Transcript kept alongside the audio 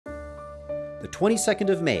The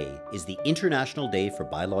 22nd of May is the International Day for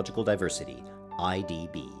Biological Diversity,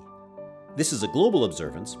 IDB. This is a global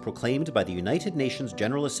observance proclaimed by the United Nations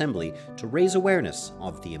General Assembly to raise awareness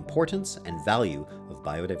of the importance and value of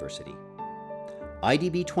biodiversity.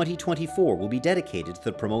 IDB 2024 will be dedicated to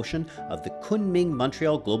the promotion of the Kunming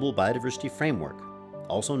Montreal Global Biodiversity Framework,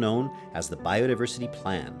 also known as the Biodiversity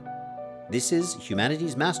Plan. This is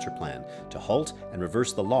humanity's master plan to halt and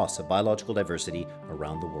reverse the loss of biological diversity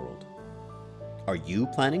around the world. Are you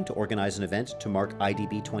planning to organize an event to mark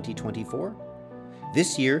IDB 2024?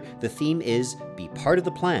 This year, the theme is Be Part of the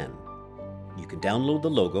Plan. You can download the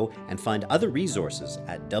logo and find other resources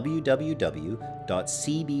at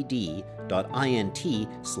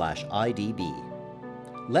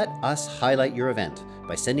www.cbd.int/IDB. Let us highlight your event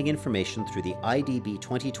by sending information through the IDB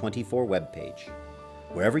 2024 webpage.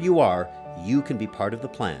 Wherever you are, you can be part of the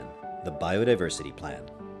plan, the Biodiversity Plan.